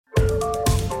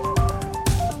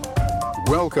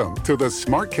Welcome to the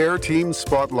Smart Care Team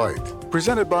Spotlight,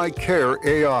 presented by Care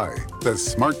AI, the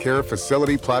smart care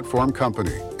facility platform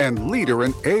company and leader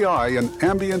in AI and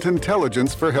ambient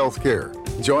intelligence for healthcare.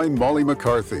 Join Molly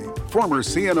McCarthy, former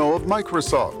CNO of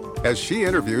Microsoft, as she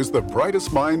interviews the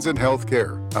brightest minds in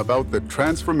healthcare about the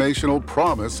transformational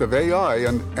promise of AI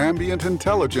and ambient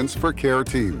intelligence for care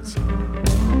teams.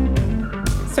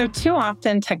 So too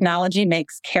often, technology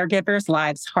makes caregivers'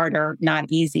 lives harder, not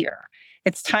easier.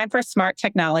 It's time for smart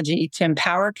technology to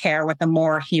empower care with a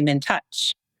more human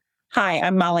touch. Hi,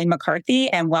 I'm Molly McCarthy,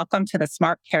 and welcome to the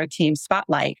Smart Care Team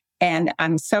Spotlight. And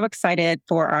I'm so excited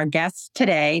for our guest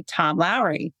today, Tom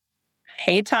Lawry.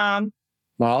 Hey, Tom.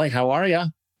 Molly, how are you?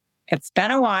 It's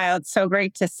been a while. It's so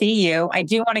great to see you. I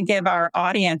do want to give our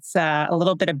audience a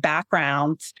little bit of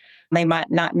background. They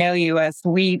might not know you as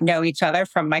we know each other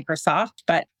from Microsoft,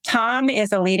 but Tom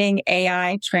is a leading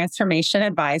AI transformation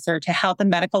advisor to health and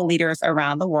medical leaders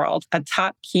around the world, a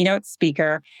top keynote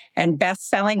speaker and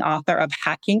best-selling author of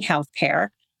Hacking Healthcare,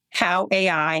 How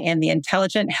AI and the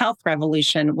Intelligent Health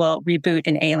Revolution Will Reboot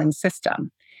an Ailing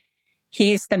System.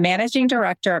 He's the managing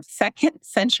director of Second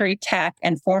Century Tech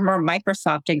and former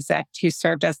Microsoft exec who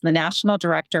served as the national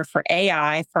director for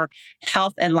AI for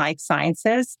health and life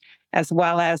sciences, as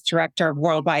well as director of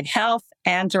worldwide health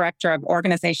and director of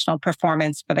organizational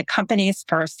performance for the company's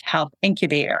first health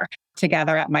incubator,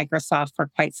 together at Microsoft for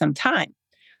quite some time.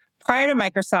 Prior to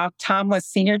Microsoft, Tom was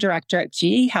senior director at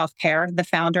GE Healthcare, the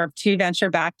founder of two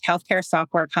venture-backed healthcare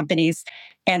software companies,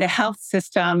 and a health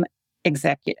system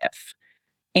executive.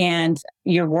 And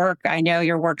your work, I know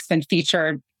your work's been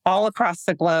featured all across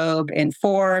the globe in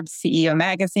Forbes, CEO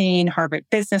Magazine, Harvard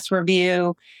Business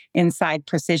Review, Inside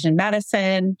Precision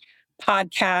Medicine,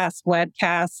 podcasts,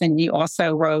 webcasts, and you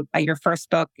also wrote your first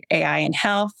book, AI in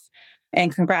Health.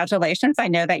 And congratulations. I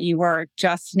know that you were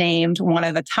just named one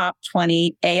of the top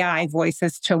 20 AI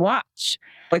voices to watch.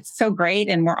 It's so great,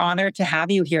 and we're honored to have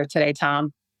you here today,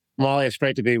 Tom. Molly, it's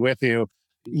great to be with you.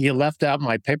 You left out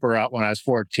my paper route when I was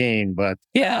 14, but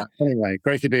yeah. Anyway,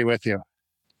 great to be with you.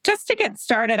 Just to get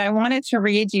started, I wanted to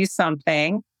read you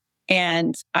something,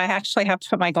 and I actually have to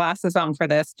put my glasses on for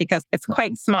this because it's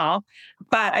quite small,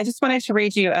 but I just wanted to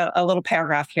read you a little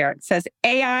paragraph here. It says,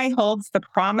 AI holds the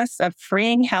promise of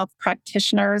freeing health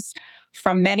practitioners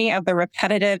from many of the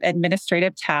repetitive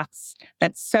administrative tasks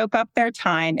that soak up their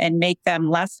time and make them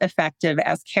less effective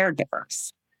as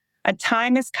caregivers. A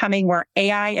time is coming where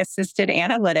AI-assisted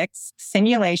analytics,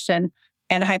 simulation,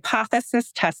 and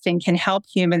hypothesis testing can help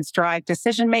humans drive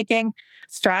decision-making,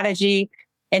 strategy,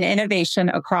 and innovation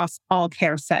across all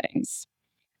care settings.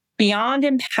 Beyond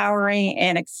empowering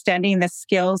and extending the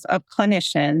skills of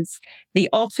clinicians, the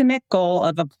ultimate goal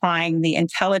of applying the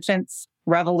intelligence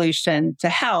revolution to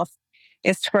health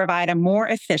is to provide a more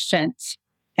efficient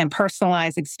and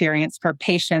personalized experience for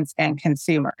patients and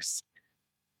consumers.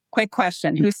 Quick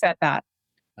question. Who said that?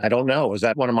 I don't know. Was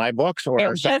that one of my books? Or it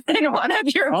was just in one of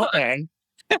your books. Okay.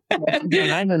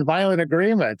 I'm in violent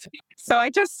agreement. So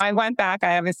I went back.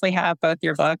 I obviously have both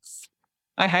your books.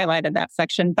 I highlighted that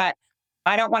section, but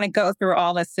I don't want to go through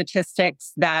all the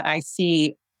statistics that I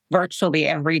see virtually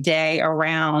every day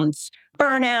around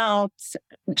burnout,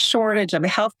 shortage of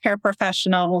healthcare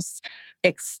professionals,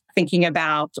 thinking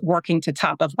about working to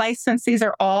top of license. These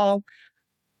are all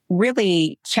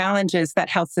really challenges that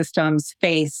health systems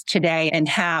face today and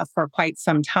have for quite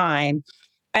some time.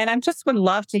 And I just would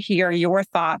love to hear your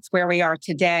thoughts where we are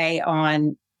today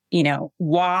on,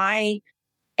 why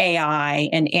AI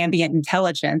and ambient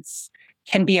intelligence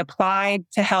can be applied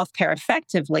to healthcare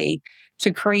effectively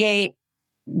to create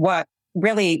what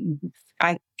really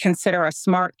I consider a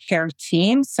smart care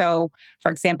team. So,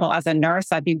 for example, as a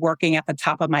nurse, I'd be working at the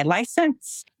top of my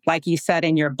license, like you said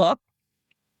in your book.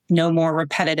 No more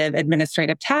repetitive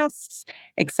administrative tasks,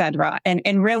 et cetera.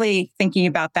 And really thinking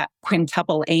about that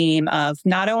quintuple aim of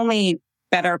not only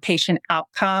better patient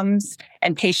outcomes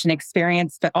and patient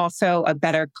experience, but also a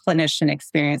better clinician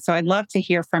experience. So I'd love to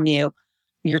hear from you,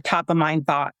 your top of mind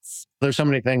thoughts. There's so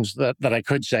many things that I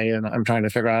could say, and I'm trying to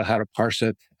figure out how to parse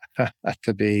it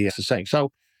to be succinct.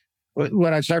 So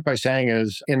what I'd start by saying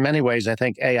is, in many ways, I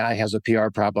think AI has a PR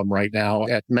problem right now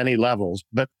at many levels.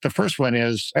 But the first one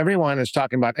is everyone is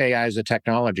talking about AI as a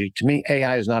technology. To me,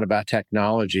 AI is not about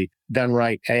technology. Done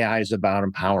right, AI is about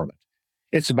empowerment.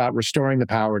 It's about restoring the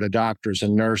power to doctors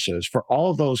and nurses for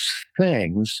all those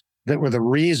things that were the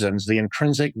reasons, the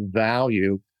intrinsic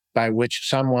value by which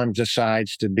someone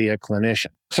decides to be a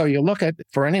clinician. So you look at,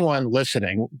 for anyone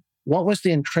listening, what was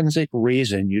the intrinsic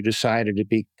reason you decided to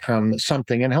become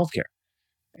something in healthcare?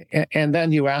 And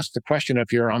then you ask the question,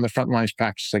 if you're on the front lines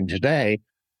practicing today,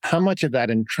 how much of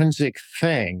that intrinsic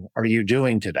thing are you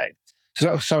doing today?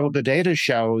 So the data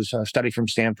shows, a study from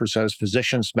Stanford says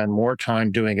physicians spend more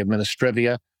time doing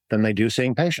administrivia than they do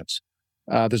seeing patients.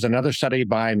 There's another study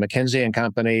by McKinsey and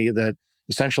Company that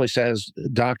essentially says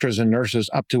doctors and nurses,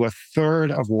 up to a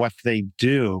third of what they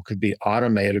do could be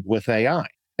automated with AI.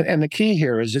 And the key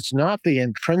here is it's not the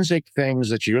intrinsic things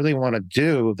that you really want to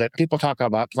do that people talk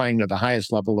about playing to the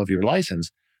highest level of your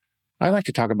license. I like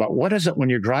to talk about what is it when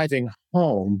you're driving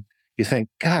home, you think,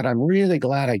 God, I'm really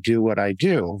glad I do what I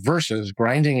do, versus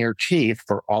grinding your teeth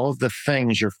for all of the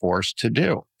things you're forced to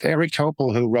do. Eric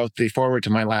Topol, who wrote the foreword to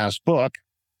my last book,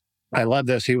 I love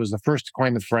this. He was the first to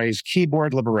coin the phrase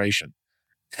keyboard liberation.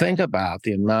 Think about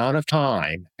the amount of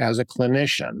time as a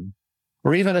clinician,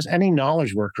 or even as any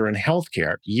knowledge worker in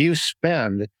healthcare, you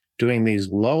spend doing these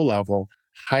low-level,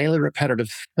 highly repetitive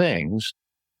things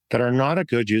that are not a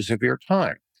good use of your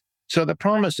time. So the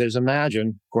promise is,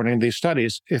 imagine, according to these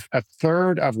studies, if a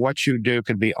third of what you do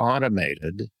could be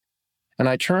automated, and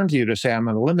I turn to you to say, I'm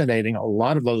eliminating a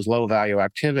lot of those low-value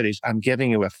activities, I'm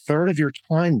giving you a third of your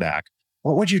time back,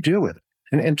 what would you do with it?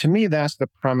 And to me, that's the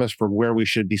premise for where we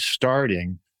should be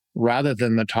starting, rather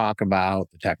than the talk about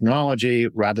the technology,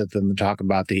 rather than the talk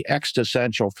about the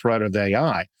existential threat of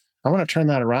AI. I want to turn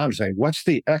that around and say, what's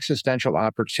the existential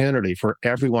opportunity for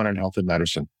everyone in health and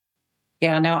medicine?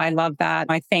 Yeah, no, I love that.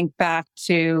 I think back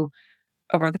to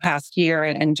over the past year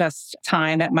and just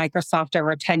time at Microsoft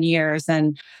over 10 years,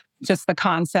 and just the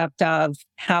concept of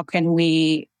how can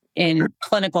we, in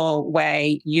clinical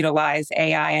way, utilize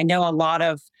AI. I know a lot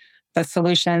of the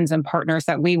solutions and partners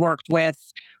that we worked with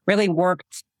really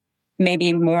worked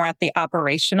maybe more at the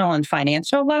operational and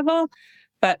financial level,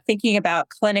 but thinking about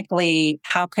clinically,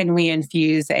 how can we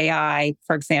infuse AI,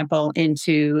 for example,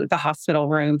 into the hospital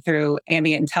room through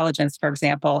ambient intelligence, for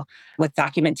example, with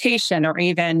documentation, or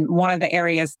even one of the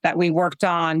areas that we worked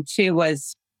on too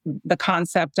was the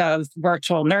concept of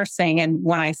virtual nursing. And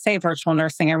when I say virtual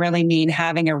nursing, I really mean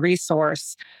having a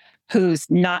resource who's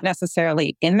not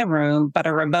necessarily in the room, but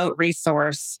a remote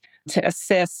resource to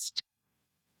assist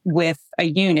with a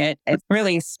unit. It's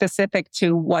really specific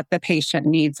to what the patient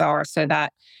needs are, so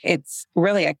that it's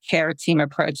really a care team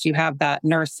approach. You have that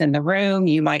nurse in the room.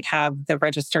 You might have the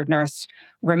registered nurse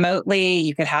remotely.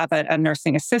 You could have a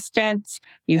nursing assistant.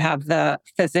 You have the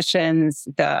physicians,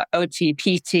 the OT,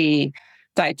 PT,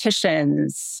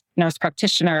 dietitians, nurse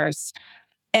practitioners.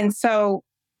 And so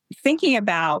thinking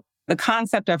about the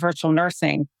concept of virtual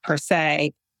nursing per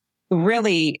se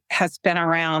really has been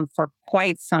around for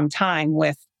quite some time,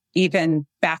 with even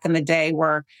back in the day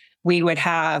where we would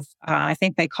have, I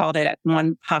think they called it at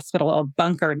one hospital, a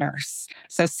bunker nurse.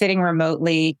 So sitting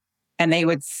remotely, and they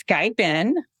would Skype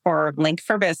in or link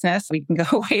for business. We can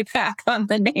go way back on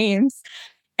the names,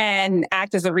 and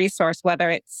act as a resource, whether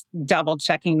it's double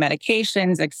checking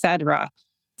medications, et cetera.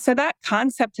 So that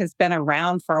concept has been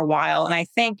around for a while. And I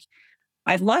think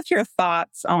I'd love your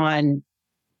thoughts on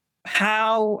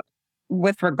how,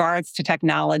 with regards to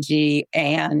technology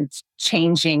and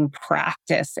changing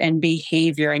practice and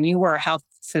behavior, and you were a health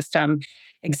system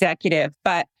executive,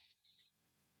 but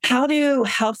how do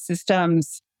health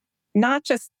systems not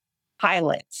just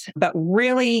pilot, but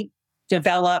really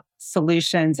develop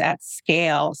solutions at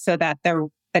scale so that they're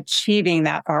achieving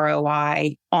that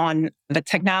ROI on the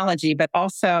technology, but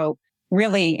also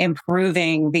really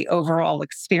improving the overall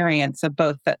experience of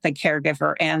both the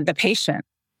caregiver and the patient?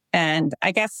 And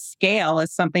I guess scale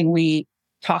is something we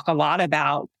talk a lot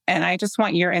about. And I just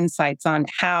want your insights on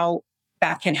how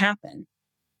that can happen.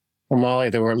 Well, Molly,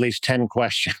 there were at least 10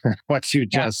 questions, what you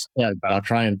just said, but I'll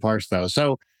try and parse those.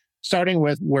 So starting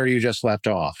with where you just left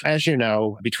off. As you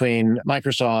know, between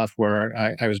Microsoft, where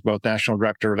I was both National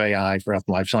Director of AI for Health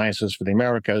and Life Sciences for the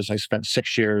Americas, I spent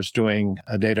 6 years doing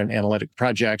data and analytic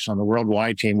projects on the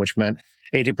worldwide team, which meant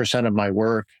 80% of my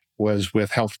work was with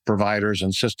health providers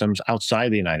and systems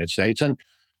outside the United States. And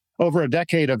over a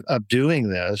decade of doing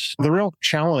this, the real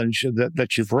challenge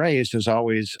that you've raised is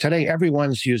always, today,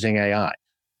 everyone's using AI.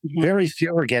 Mm-hmm. Very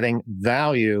few are getting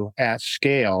value at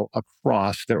scale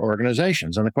across their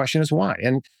organizations. And the question is why?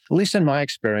 And at least in my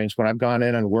experience, when I've gone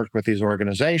in and worked with these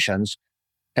organizations,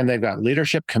 and they've got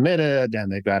leadership committed,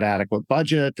 and they've got adequate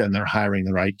budget, and they're hiring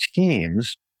the right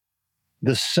teams,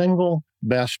 the single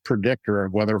best predictor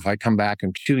of whether if I come back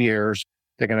in 2 years,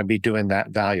 they're going to be doing that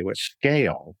value at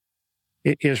scale,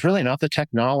 it is really not the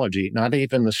technology, not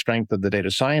even the strength of the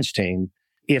data science team.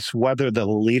 It's whether the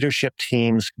leadership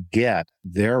teams get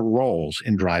their roles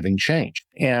in driving change.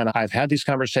 And I've had these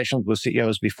conversations with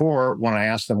CEOs before when I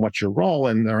ask them, what's your role?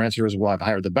 And their answer is, well, I've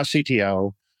hired the best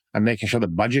CTO. I'm making sure the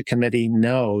budget committee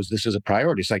knows this is a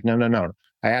priority. It's like, no.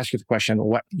 I ask you the question,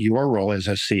 what your role is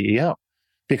as CEO.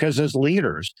 Because as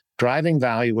leaders, driving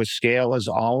value with scale is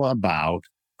all about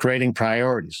creating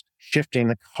priorities, shifting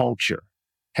the culture,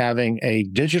 having a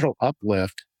digital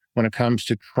uplift when it comes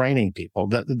to training people.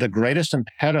 The greatest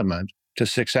impediment to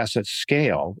success at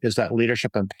scale is that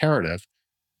leadership imperative.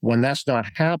 When that's not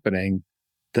happening,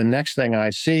 the next thing I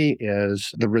see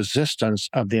is the resistance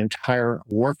of the entire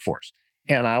workforce.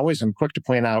 And I always am quick to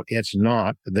point out it's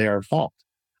not their fault.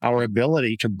 Our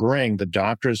ability to bring the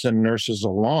doctors and nurses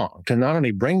along, to not only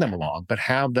bring them along, but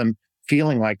have them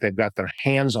feeling like they've got their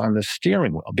hands on the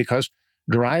steering wheel, because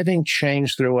driving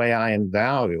change through AI and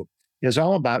value is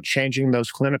all about changing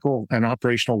those clinical and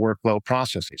operational workflow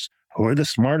processes. Who are the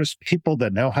smartest people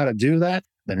that know how to do that?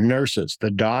 The nurses,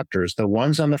 the doctors, the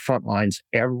ones on the front lines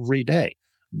every day.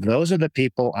 Those are the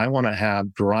people I want to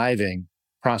have driving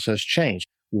process change.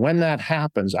 When that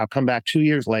happens, I'll come back 2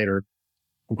 years later,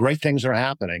 great things are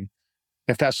happening.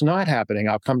 If that's not happening,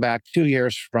 I'll come back 2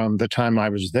 years from the time I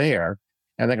was there,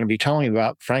 and they're going to be telling me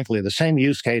about, frankly, the same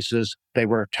use cases they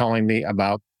were telling me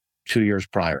about 2 years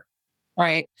prior.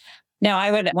 Right. No,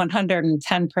 I would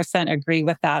 110% agree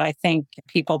with that. I think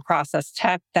people process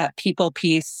tech, that people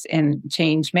piece in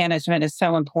change management is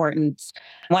so important.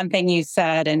 One thing you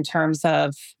said in terms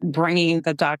of bringing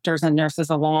the doctors and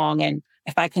nurses along, and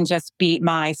if I can just beat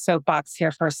my soapbox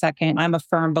here for a second, I'm a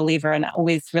firm believer and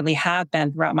always really have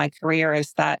been throughout my career,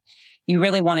 is that you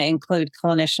really want to include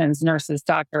clinicians, nurses,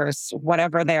 doctors,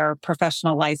 whatever their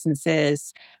professional license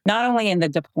is, not only in the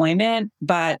deployment,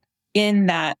 but in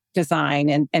that design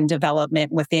and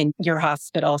development within your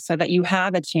hospital, so that you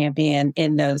have a champion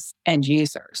in those end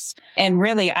users. And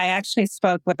really, I actually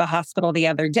spoke with a hospital the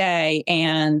other day,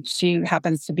 and she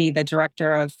happens to be the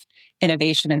director of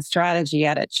innovation and strategy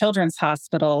at a children's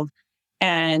hospital.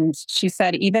 And she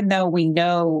said, even though we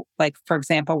know, like, for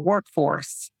example,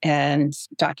 workforce and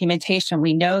documentation,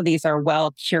 we know these are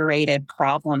well curated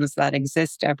problems that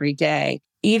exist every day.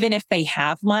 Even if they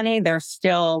have money, there's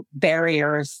still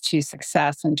barriers to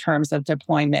success in terms of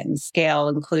deployment and scale,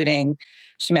 including,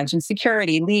 she mentioned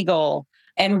security, legal,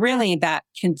 and really that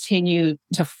continue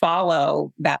to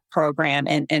follow that program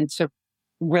and to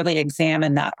really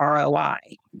examine that ROI.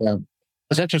 Yeah.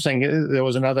 It's interesting. There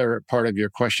was another part of your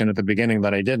question at the beginning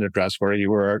that I didn't address, where you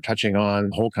were touching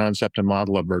on the whole concept and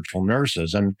model of virtual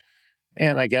nurses.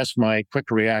 And I guess my quick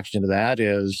reaction to that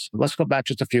is, let's go back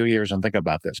just a few years and think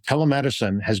about this.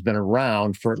 Telemedicine has been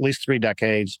around for at least 3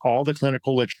 decades. All the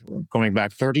clinical literature going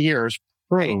back 30 years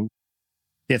prove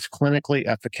it's clinically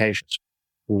efficacious.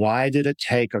 Why did it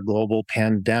take a global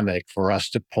pandemic for us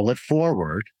to pull it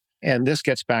forward? And this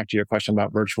gets back to your question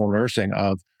about virtual nursing,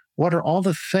 of what are all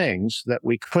the things that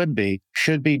we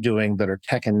should be doing that are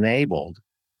tech enabled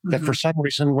that for some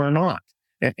reason we're not?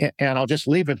 And I'll just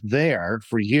leave it there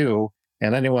for you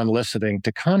and anyone listening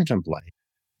to contemplate.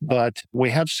 But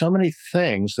we have so many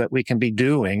things that we can be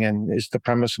doing, and it's the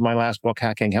premise of my last book,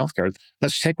 Hacking Healthcare.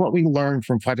 Let's take what we learned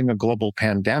from fighting a global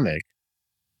pandemic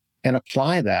and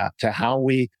apply that to how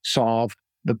we solve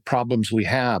the problems we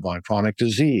have on chronic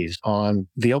disease, on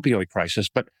the opioid crisis.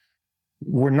 But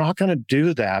we're not going to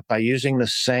do that by using the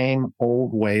same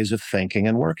old ways of thinking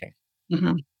and working.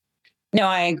 Mm-hmm. No,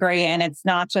 I agree. And it's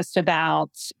not just about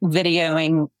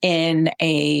videoing in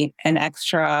an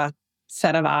extra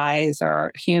set of eyes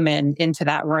or human into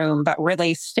that room, but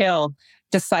really still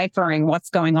deciphering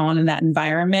what's going on in that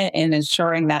environment and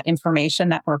ensuring that information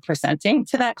that we're presenting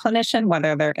to that clinician,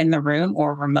 whether they're in the room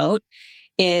or remote,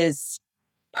 is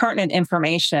pertinent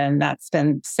information that's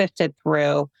been sifted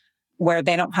through, where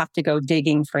they don't have to go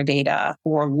digging for data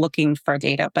or looking for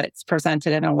data, but it's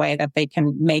presented in a way that they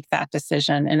can make that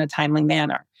decision in a timely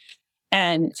manner.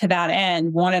 And to that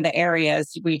end, one of the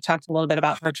areas, we talked a little bit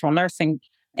about virtual nursing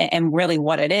and really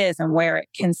what it is and where it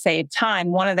can save time.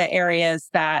 One of the areas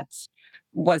that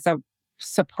was a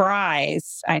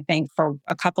surprise, I think, for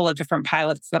a couple of different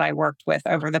pilots that I worked with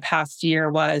over the past year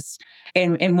was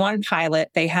in one pilot,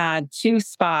 they had 2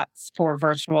 spots for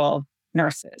virtual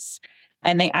nurses.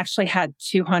 And they actually had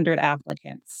 200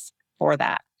 applicants for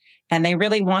that. And they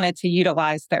really wanted to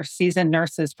utilize their seasoned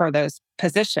nurses for those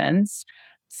positions.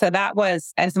 So that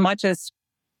was, as much as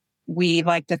we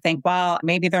like to think, well,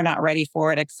 maybe they're not ready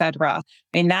for it, et cetera.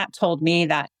 I mean, that told me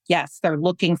that, yes, they're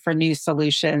looking for new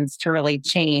solutions to really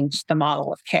change the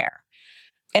model of care.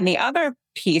 And the other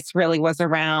piece really was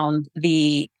around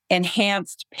the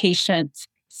enhanced patient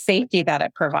safety that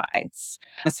it provides,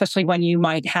 especially when you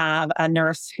might have a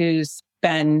nurse who's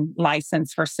been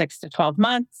licensed for 6 to 12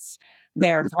 months.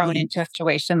 they're thrown into a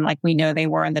situation like we know they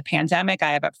were in the pandemic.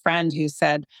 I have a friend who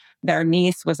said their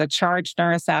niece was a charge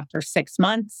nurse after 6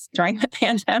 months during the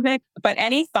pandemic. But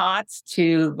any thoughts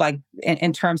to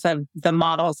in terms of the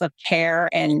models of care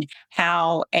and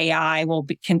how AI will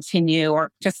continue,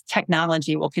 or just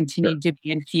technology will continue to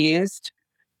be infused?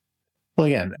 Well,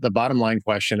 again, the bottom line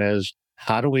question is,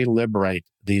 how do we liberate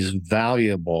these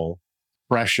valuable,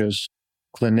 precious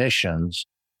clinicians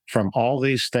from all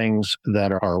these things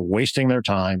that are wasting their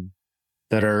time,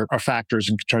 that are factors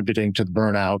in contributing to the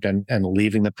burnout and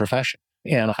leaving the profession?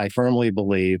 And I firmly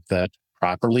believe that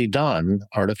properly done,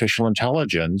 artificial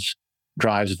intelligence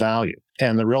drives value.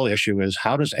 And the real issue is,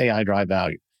 how does AI drive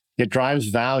value? It drives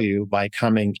value by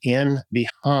coming in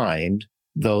behind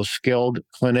those skilled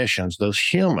clinicians, those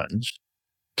humans,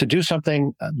 to do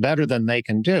something better than they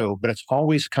can do, but it's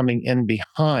always coming in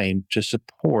behind to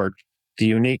support the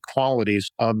unique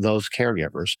qualities of those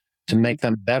caregivers, to make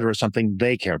them better at something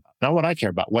they care about. Not what I care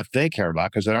about, what they care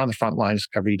about, because they're on the front lines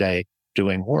every day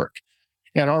doing work.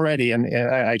 And already, and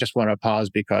I just want to pause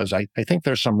because I think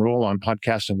there's some rule on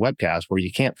podcasts and webcasts where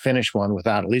you can't finish one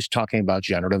without at least talking about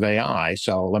generative AI.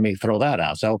 So let me throw that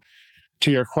out. So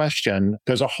to your question,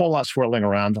 there's a whole lot swirling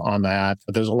around on that.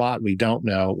 But there's a lot we don't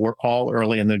know. We're all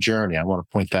early in the journey. I want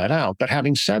to point that out. But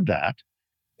having said that,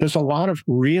 there's a lot of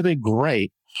really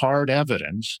great hard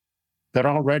evidence that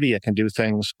already it can do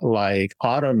things like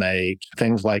automate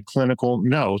things like clinical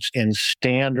notes in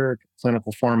standard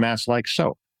clinical formats like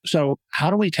so. So how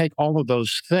do we take all of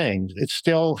those things? It's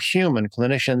still human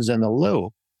clinicians in the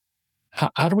loop.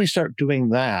 How do we start doing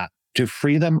that to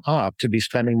free them up to be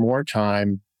spending more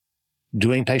time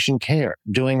doing patient care,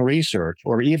 doing research,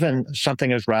 or even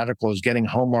something as radical as getting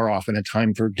home more often in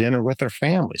time for dinner with their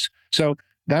families? So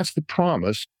that's the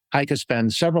promise. I could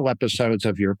spend several episodes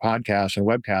of your podcast and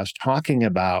webcast talking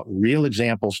about real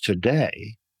examples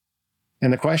today.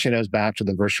 And the question is back to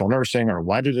the virtual nursing, or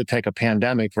why did it take a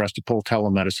pandemic for us to pull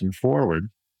telemedicine forward?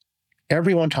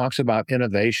 Everyone talks about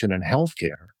innovation in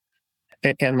healthcare.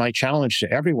 And my challenge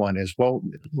to everyone is, well,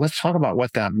 let's talk about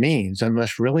what that means, and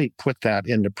let's really put that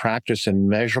into practice in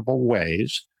measurable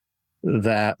ways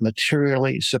that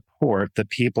materially support the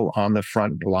people on the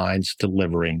front lines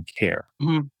delivering care.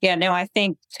 Mm-hmm. Yeah, no, I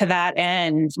think to that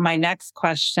end, my next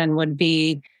question would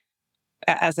be,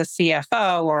 as a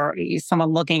CFO or someone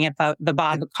looking at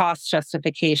the cost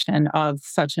justification of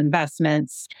such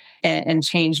investments and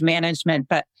change management,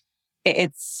 but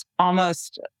it's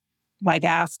almost like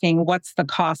asking, what's the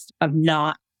cost of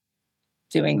not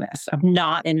doing this, of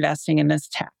not investing in this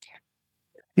tech?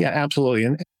 Yeah, absolutely.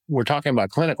 And we're talking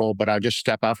about clinical, but I'll just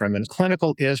step out for a minute.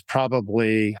 Clinical is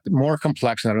probably more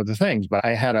complex than other things, but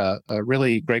I had a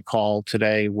really great call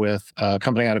today with a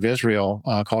company out of Israel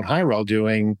called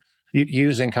Hyro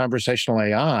using conversational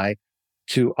AI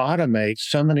to automate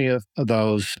so many of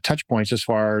those touch points as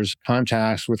far as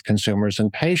contacts with consumers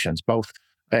and patients, both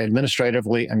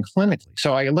administratively and clinically.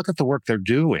 So I look at the work they're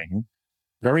doing,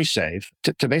 very safe,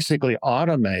 to basically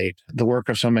automate the work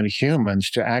of so many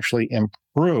humans to actually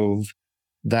improve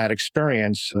that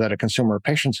experience that a consumer or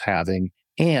patient's having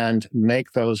and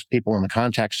make those people in the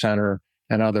contact center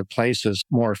and other places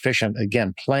more efficient,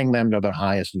 again, playing them to their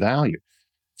highest value.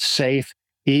 Safe,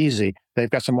 easy. They've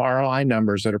got some ROI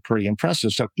numbers that are pretty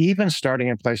impressive. So even starting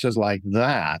in places like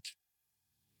that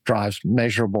drives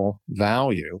measurable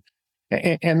value.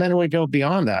 And then we go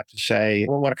beyond that to say,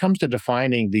 well, when it comes to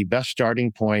defining the best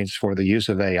starting points for the use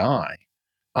of AI,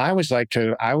 I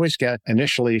always get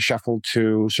initially shuffled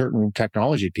to certain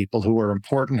technology people who are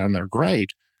important and they're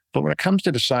great. But when it comes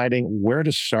to deciding where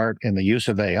to start in the use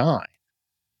of AI,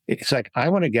 it's like, I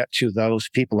want to get to those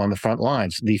people on the front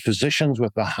lines, the physicians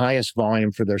with the highest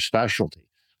volume for their specialty,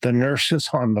 the nurses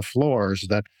on the floors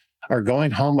that are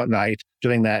going home at night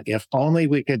doing that. If only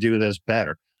we could do this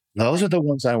better. Those are the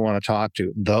ones I want to talk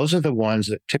to. Those are the ones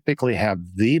that typically have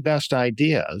the best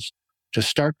ideas to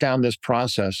start down this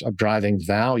process of driving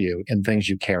value in things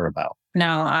you care about.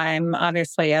 No, I'm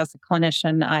obviously, as a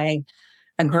clinician, I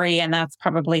agree. And that's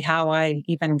probably how I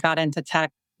even got into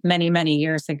tech many, many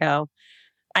years ago.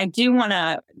 I do want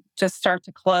to just start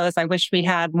to close. I wish we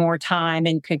had more time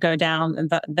and could go down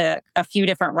a few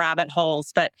different rabbit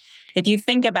holes. But if you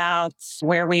think about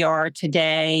where we are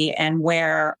today and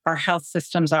where our health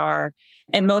systems are,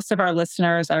 and most of our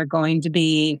listeners are going to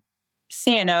be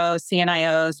CNOs,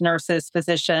 CNIOs, nurses,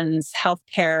 physicians,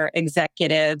 healthcare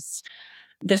executives,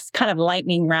 this kind of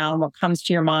lightning round, what comes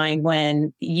to your mind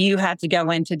when you had to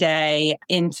go in today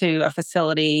into a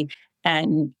facility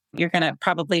and you're going to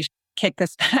probably kick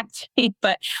this back to me,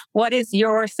 but what is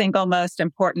your single most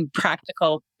important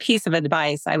practical piece of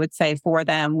advice, I would say, for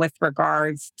them with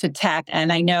regards to tech?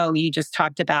 And I know you just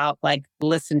talked about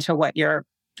listen to what your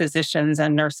physicians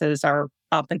and nurses are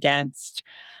up against,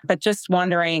 but just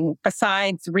wondering,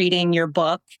 besides reading your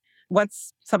book,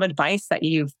 what's some advice that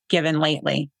you've given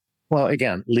lately? Well,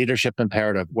 again, leadership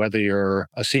imperative, whether you're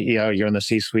a CEO, you're in the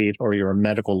C-suite, or you're a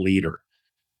medical leader.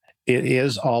 It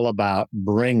is all about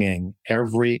bringing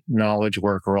every knowledge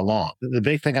worker along. The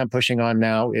big thing I'm pushing on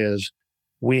now is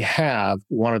we have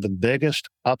one of the biggest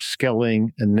upskilling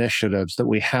initiatives that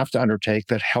we have to undertake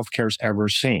that healthcare's ever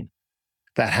seen.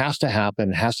 That has to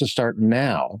happen. It has to start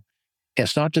now.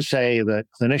 It's not to say that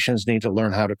clinicians need to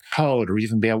learn how to code or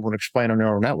even be able to explain a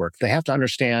neural network. They have to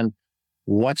understand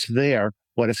what's there,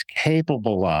 what it's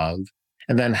capable of,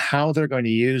 and then how they're going to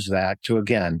use that to,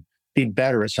 again, be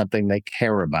better at something they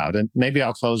care about. And maybe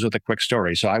I'll close with a quick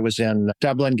story. So I was in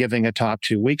Dublin giving a talk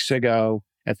 2 weeks ago.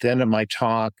 At the end of my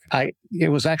talk, it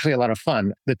was actually a lot of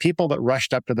fun. The people that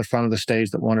rushed up to the front of the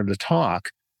stage that wanted to talk,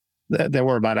 there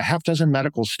were about a half dozen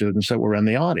medical students that were in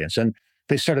the audience. And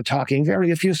they started talking very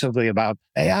effusively about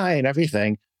AI and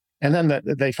everything. And then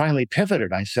they finally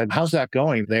pivoted. I said, how's that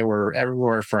going? They were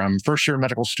everywhere from first-year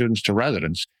medical students to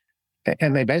residents.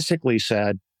 And they basically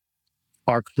said,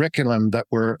 our curriculum that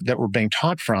we're being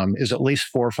taught from is at least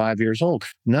 4 or 5 years old.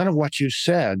 None of what you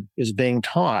said is being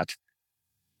taught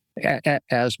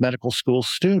as medical school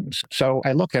students. So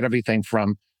I look at everything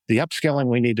from the upskilling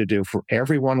we need to do for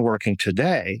everyone working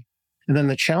today. And then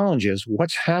the challenge is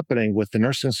what's happening with the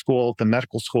nursing school, the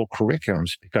medical school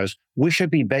curriculums, because we should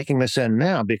be baking this in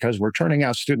now because we're turning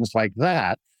out students like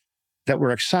that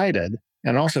we're excited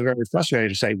and also very frustrated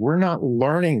to say, we're not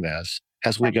learning this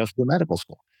as we go through medical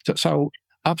school. So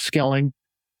upskilling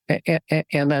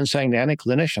and then saying to any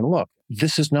clinician, look,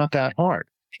 this is not that hard.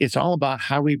 It's all about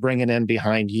how we bring it in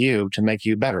behind you to make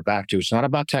you better. Back to, it's not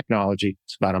about technology,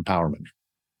 it's about empowerment.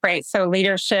 Right. So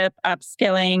leadership,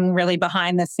 upskilling, really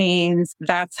behind the scenes.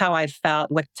 That's how I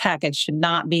felt with tech. It should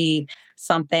not be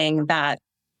something that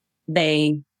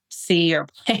they see or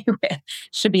play with. It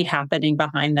should be happening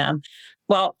behind them.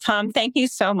 Well, Tom, thank you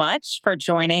so much for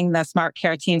joining the Smart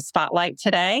Care Team Spotlight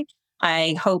today.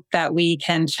 I hope that we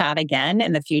can chat again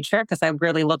in the future because I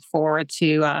really look forward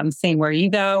to seeing where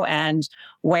you go and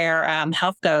where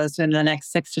health goes in the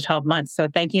next 6 to 12 months. So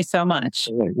thank you so much.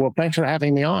 Well, thanks for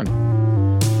having me on.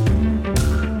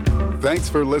 Thanks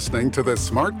for listening to the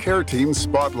Smart Care Team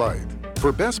Spotlight.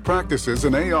 For best practices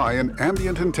in AI and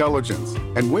ambient intelligence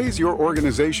and ways your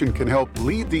organization can help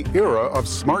lead the era of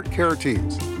smart care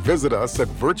teams, visit us at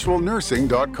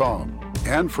virtualnursing.com.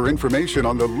 And for information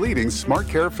on the leading smart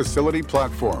care facility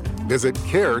platform, visit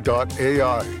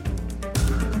care.ai.